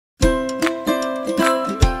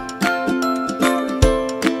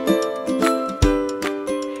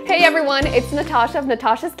everyone, it's Natasha of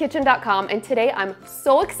natashaskitchen.com, and today I'm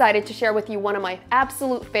so excited to share with you one of my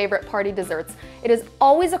absolute favorite party desserts. It is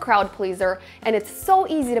always a crowd pleaser, and it's so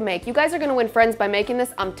easy to make. You guys are gonna win friends by making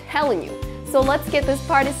this, I'm telling you. So let's get this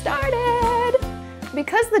party started.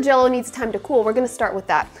 Because the Jell-O needs time to cool, we're gonna start with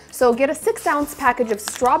that. So get a 6-ounce package of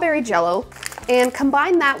strawberry Jell-O and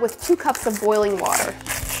combine that with 2 cups of boiling water.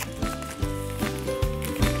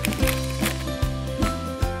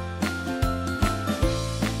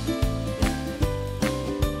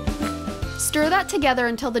 Stir that together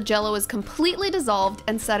until the Jell-O is completely dissolved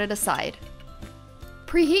and set it aside.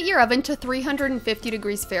 Preheat your oven to 350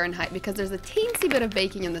 degrees Fahrenheit because there's a teensy bit of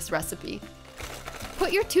baking in this recipe.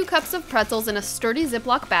 Put your 2 cups of pretzels in a sturdy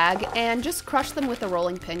Ziploc bag and just crush them with a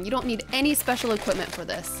rolling pin. You don't need any special equipment for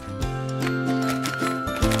this.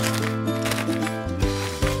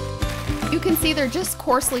 You can see they're just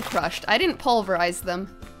coarsely crushed. I didn't pulverize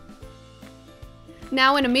them.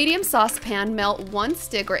 Now in a medium saucepan, melt 1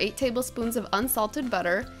 stick or 8 tablespoons of unsalted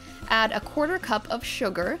butter, add a 1/4 cup of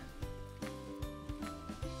sugar.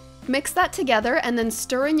 Mix that together and then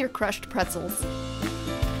stir in your crushed pretzels.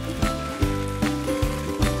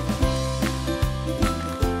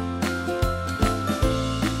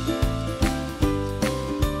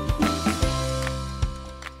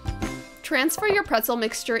 Transfer your pretzel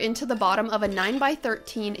mixture into the bottom of a 9 by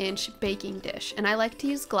 13 inch baking dish, and I like to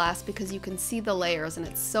use glass because you can see the layers and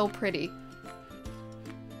it's so pretty.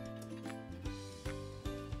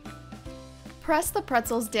 Press the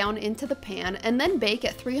pretzels down into the pan and then bake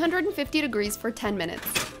at 350 degrees for 10 minutes.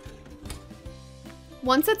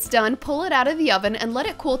 Once it's done, pull it out of the oven and let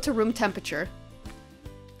it cool to room temperature.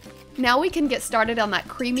 Now we can get started on that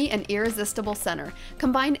creamy and irresistible center.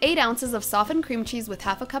 Combine 8 ounces of softened cream cheese with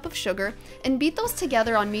 1/2 cup of sugar and beat those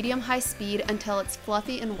together on medium-high speed until it's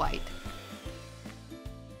fluffy and white.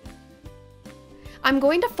 I'm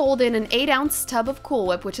going to fold in an 8-ounce tub of Cool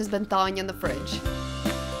Whip which has been thawing in the fridge.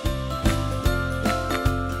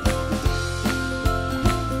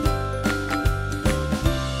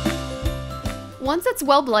 Once it's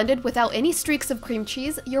well blended without any streaks of cream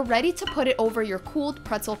cheese, you're ready to put it over your cooled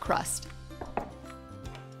pretzel crust.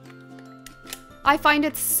 I find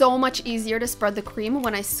it so much easier to spread the cream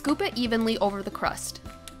when I scoop it evenly over the crust.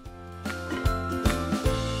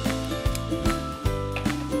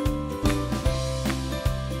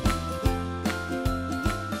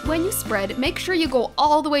 When you spread, make sure you go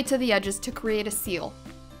all the way to the edges to create a seal.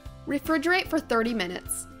 Refrigerate for 30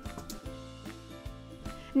 minutes.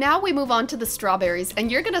 Now we move on to the strawberries, and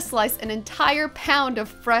you're gonna slice an entire pound of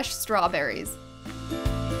fresh strawberries.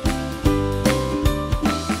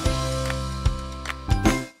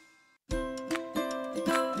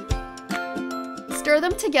 Stir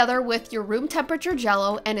them together with your room temperature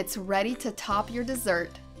Jell-O, and it's ready to top your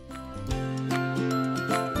dessert.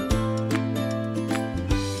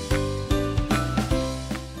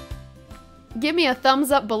 Give me a thumbs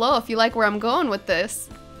up below if you like where I'm going with this.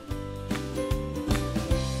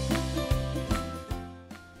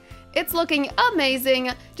 It's looking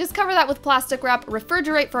amazing. Just cover that with plastic wrap,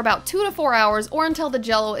 refrigerate for about 2 to 4 hours or until the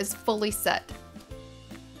Jell-O is fully set.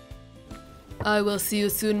 I will see you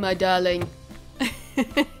soon, my darling.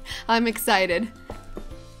 I'm excited.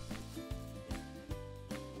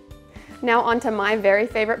 Now onto my very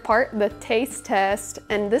favorite part, the taste test.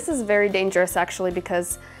 And this is very dangerous actually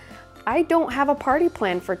because I don't have a party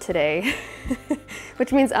plan for today,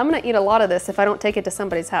 which means I'm gonna eat a lot of this if I don't take it to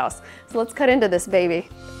somebody's house. So let's cut into this baby.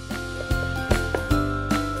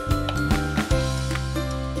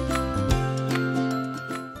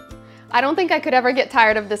 I don't think I could ever get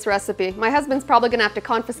tired of this recipe. My husband's probably gonna have to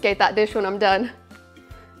confiscate that dish when I'm done.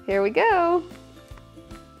 Here we go.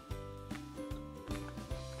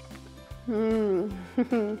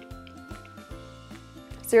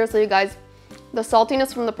 Seriously, you guys, the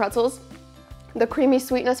saltiness from the pretzels, the creamy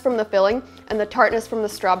sweetness from the filling, and the tartness from the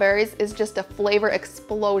strawberries is just a flavor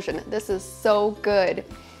explosion. This is so good.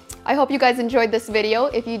 I hope you guys enjoyed this video.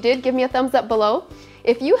 If you did, give me a thumbs up below.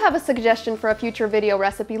 If you have a suggestion for a future video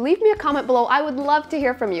recipe, leave me a comment below. I would love to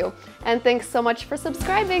hear from you. And thanks so much for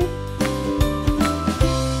subscribing.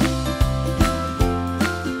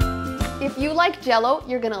 If you like Jell-O,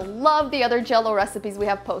 you're gonna love the other Jell-O recipes we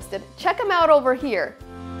have posted. Check them out over here.